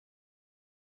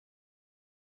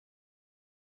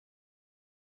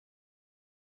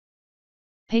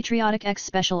Patriotic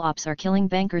ex-special ops are killing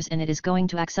bankers and it is going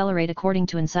to accelerate according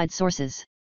to inside sources.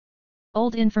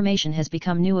 Old information has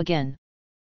become new again.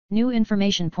 New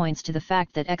information points to the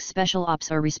fact that ex-special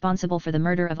ops are responsible for the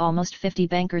murder of almost 50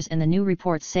 bankers and the new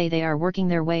reports say they are working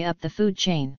their way up the food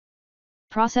chain.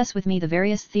 Process with me the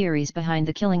various theories behind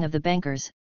the killing of the bankers,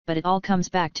 but it all comes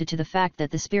back to the fact that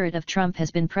the spirit of Trump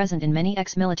has been present in many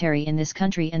ex-military in this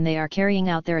country and they are carrying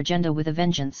out their agenda with a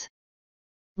vengeance.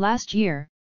 Last year,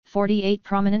 48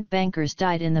 prominent bankers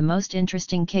died in the most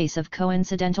interesting case of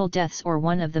coincidental deaths or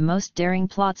one of the most daring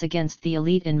plots against the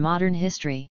elite in modern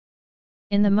history.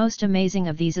 In the most amazing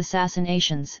of these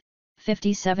assassinations,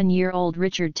 57-year-old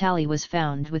Richard Talley was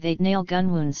found with 8 nail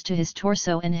gun wounds to his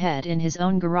torso and head in his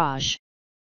own garage.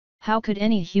 How could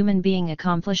any human being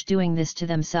accomplish doing this to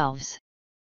themselves?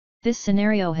 This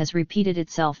scenario has repeated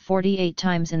itself 48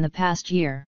 times in the past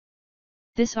year.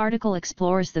 This article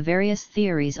explores the various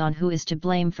theories on who is to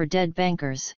blame for dead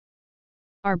bankers.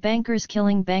 Are bankers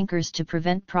killing bankers to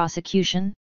prevent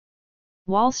prosecution?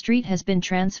 Wall Street has been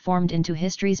transformed into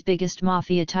history's biggest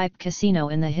mafia-type casino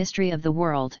in the history of the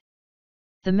world.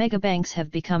 The megabanks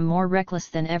have become more reckless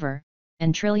than ever,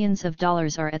 and trillions of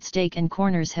dollars are at stake and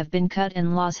corners have been cut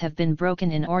and laws have been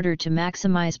broken in order to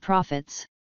maximize profits.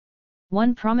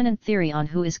 One prominent theory on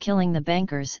who is killing the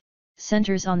bankers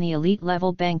centers on the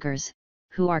elite-level bankers,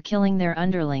 who are killing their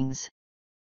underlings.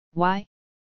 Why?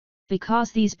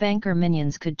 Because these banker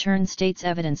minions could turn state's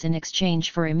evidence in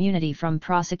exchange for immunity from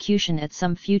prosecution at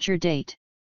some future date.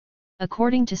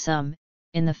 According to some,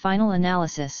 in the final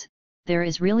analysis, there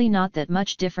is really not that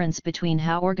much difference between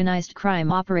how organized crime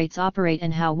operates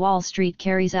and how Wall Street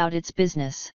carries out its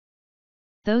business.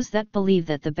 Those that believe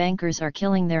that the bankers are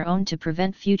killing their own to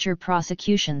prevent future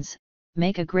prosecutions,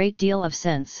 make a great deal of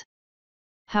sense.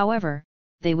 However,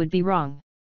 they would be wrong.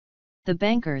 The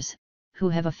bankers, who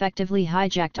have effectively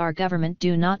hijacked our government,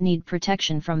 do not need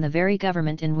protection from the very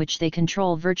government in which they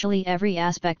control virtually every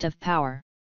aspect of power.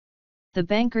 The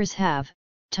bankers have,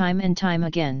 time and time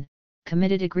again,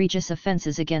 committed egregious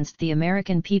offenses against the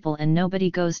American people and nobody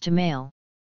goes to jail.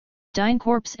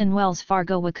 DynCorp and Wells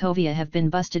Fargo Wachovia have been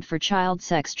busted for child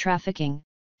sex trafficking,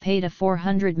 paid a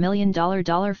 $400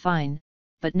 million fine,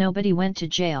 but nobody went to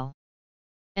jail.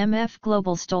 MF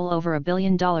Global stole over $1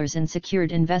 billion in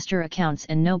secured investor accounts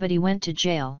and nobody went to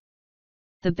jail.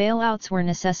 The bailouts were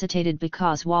necessitated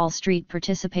because Wall Street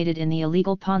participated in the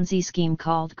illegal Ponzi scheme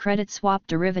called credit swap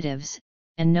derivatives,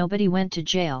 and nobody went to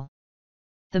jail.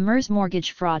 The MERS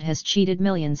mortgage fraud has cheated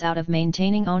millions out of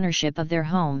maintaining ownership of their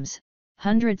homes.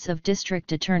 Hundreds of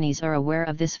district attorneys are aware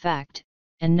of this fact,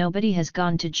 and nobody has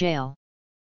gone to jail.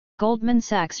 Goldman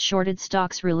Sachs shorted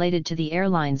stocks related to the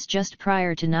airlines just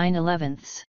prior to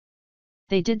 9/11.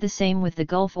 They did the same with the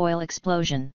Gulf oil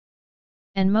explosion.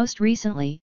 And most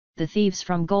recently, the thieves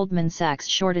from Goldman Sachs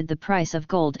shorted the price of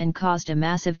gold and caused a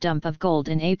massive dump of gold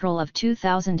in April of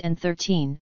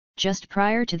 2013, just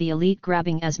prior to the elite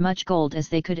grabbing as much gold as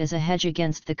they could as a hedge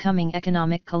against the coming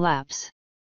economic collapse.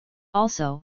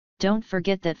 Also, don't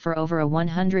forget that for over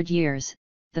 100 years,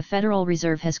 the Federal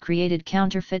Reserve has created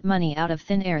counterfeit money out of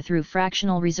thin air through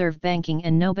fractional reserve banking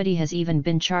and nobody has even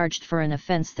been charged for an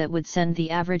offense that would send the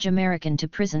average American to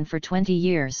prison for 20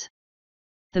 years.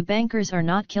 The bankers are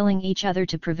not killing each other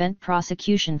to prevent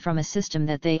prosecution from a system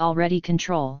that they already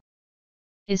control.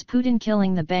 Is Putin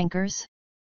killing the bankers?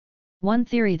 One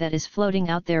theory that is floating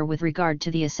out there with regard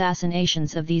to the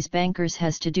assassinations of these bankers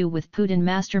has to do with Putin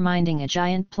masterminding a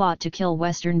giant plot to kill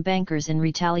Western bankers in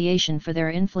retaliation for their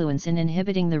influence in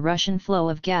inhibiting the Russian flow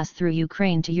of gas through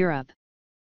Ukraine to Europe.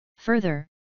 Further,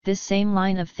 this same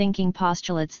line of thinking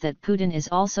postulates that Putin is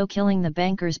also killing the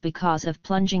bankers because of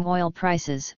plunging oil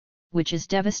prices, which is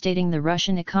devastating the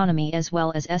Russian economy as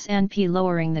well as S&P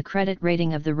lowering the credit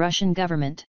rating of the Russian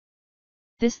government.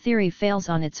 This theory fails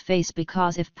on its face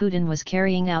because if Putin was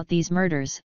carrying out these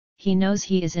murders, he knows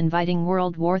he is inviting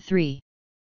World War III.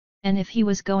 And if he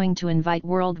was going to invite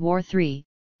World War III,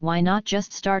 why not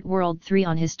just start World III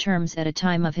on his terms at a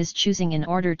time of his choosing in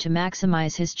order to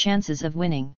maximize his chances of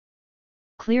winning?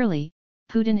 Clearly,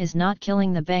 Putin is not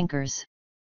killing the bankers.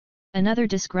 Another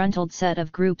disgruntled set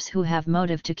of groups who have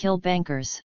motive to kill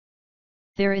bankers.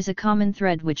 There is a common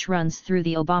thread which runs through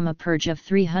the Obama purge of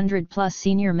 300-plus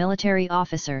senior military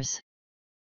officers.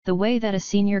 The way that a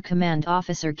senior command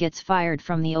officer gets fired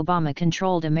from the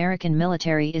Obama-controlled American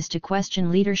military is to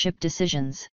question leadership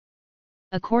decisions.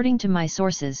 According to my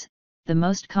sources, the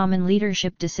most common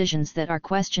leadership decisions that are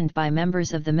questioned by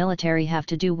members of the military have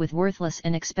to do with worthless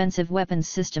and expensive weapons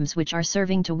systems which are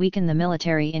serving to weaken the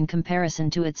military in comparison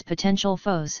to its potential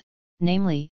foes,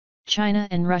 namely, China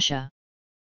and Russia.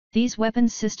 These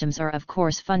weapons systems are of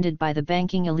course funded by the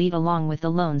banking elite along with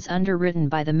the loans underwritten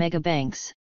by the mega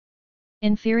banks.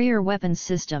 Inferior weapons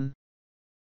system.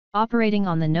 Operating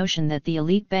on the notion that the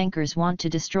elite bankers want to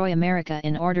destroy America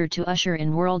in order to usher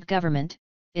in world government,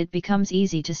 it becomes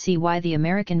easy to see why the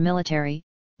American military,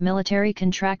 military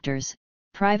contractors,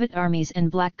 private armies and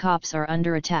black ops are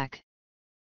under attack.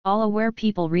 All aware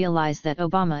people realize that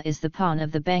Obama is the pawn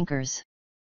of the bankers.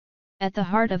 At the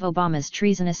heart of Obama's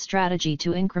treasonous strategy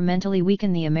to incrementally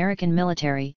weaken the American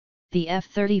military, the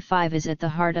F-35 is at the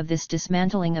heart of this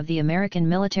dismantling of the American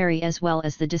military as well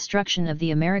as the destruction of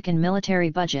the American military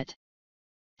budget.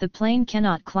 The plane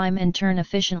cannot climb and turn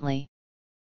efficiently.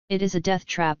 It is a death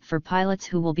trap for pilots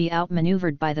who will be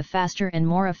outmaneuvered by the faster and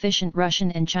more efficient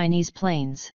Russian and Chinese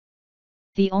planes.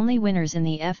 The only winners in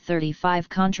the F-35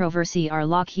 controversy are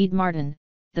Lockheed-Martin,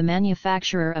 the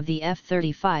manufacturer of the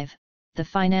F-35, the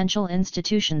financial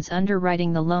institutions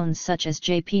underwriting the loans such as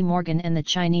JP Morgan and the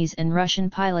Chinese and Russian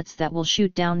pilots that will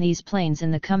shoot down these planes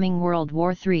in the coming World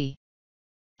War III.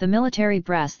 The military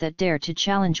brass that dare to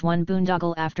challenge one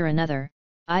boondoggle after another,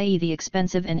 i.e. the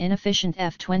expensive and inefficient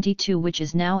F-22 which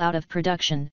is now out of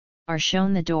production, are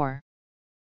shown the door.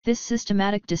 This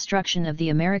systematic destruction of the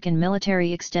American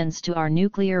military extends to our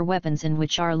nuclear weapons in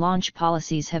which our launch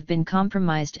policies have been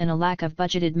compromised and a lack of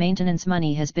budgeted maintenance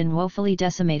money has been woefully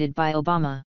decimated by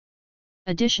Obama.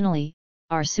 Additionally,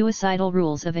 our suicidal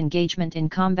rules of engagement in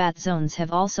combat zones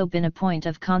have also been a point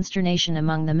of consternation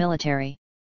among the military.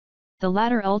 The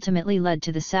latter ultimately led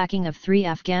to the sacking of 3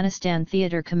 Afghanistan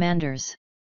theater commanders.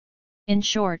 In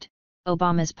short,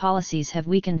 Obama's policies have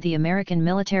weakened the American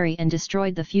military and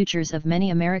destroyed the futures of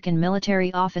many American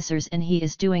military officers, and he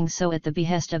is doing so at the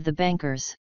behest of the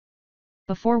bankers.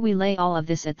 Before we lay all of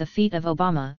this at the feet of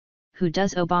Obama, who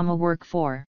does Obama work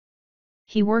for?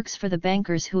 He works for the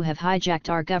bankers who have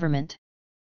hijacked our government.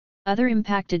 Other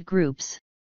impacted groups.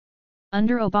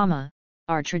 Under Obama,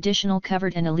 our traditional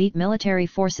covert and elite military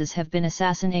forces have been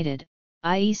assassinated,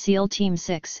 i.e. SEAL Team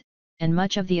 6, and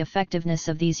much of the effectiveness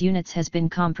of these units has been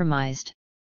compromised.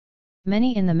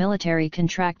 Many in the military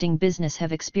contracting business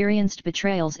have experienced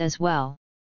betrayals as well.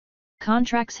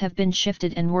 Contracts have been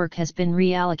shifted and work has been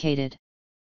reallocated.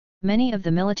 Many of the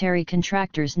military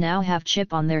contractors now have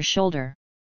chip on their shoulder.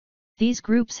 These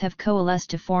groups have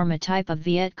coalesced to form a type of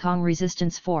Viet Cong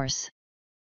resistance force.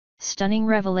 Stunning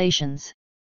revelations.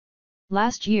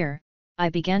 Last year, I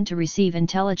began to receive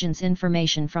intelligence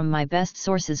information from my best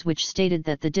sources which stated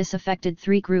that the disaffected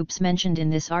 3 groups mentioned in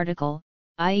this article,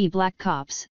 i.e. Black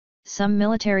Ops, some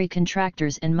military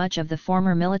contractors and much of the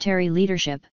former military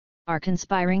leadership, are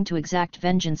conspiring to exact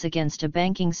vengeance against a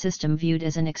banking system viewed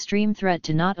as an extreme threat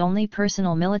to not only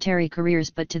personal military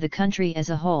careers but to the country as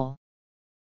a whole.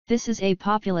 This is a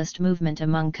populist movement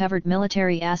among covered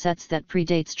military assets that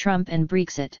predates Trump and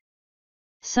BREXIT.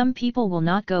 Some people will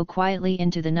not go quietly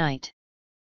into the night.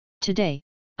 Today,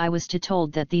 I was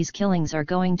told that these killings are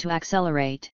going to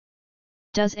accelerate.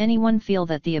 Does anyone feel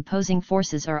that the opposing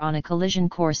forces are on a collision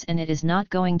course and it is not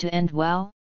going to end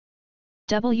well?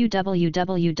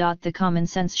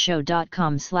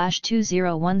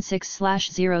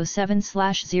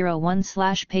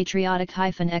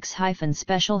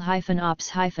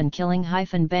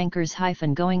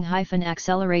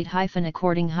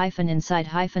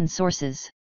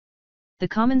 The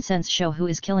Common Sense Show. Who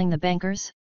is killing the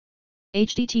bankers?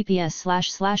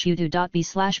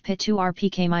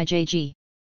 https://youtube.b/p2rpkmijg.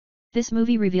 This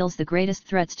movie reveals the greatest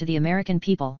threats to the American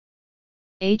people.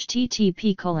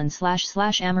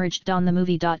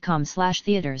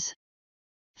 http://amaridgedownthemovie.com/theaters.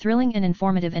 Thrilling and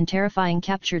informative and terrifying,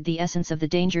 captured the essence of the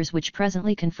dangers which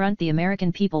presently confront the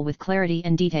American people with clarity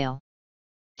and detail.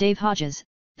 Dave Hodges,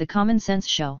 The Common Sense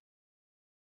Show.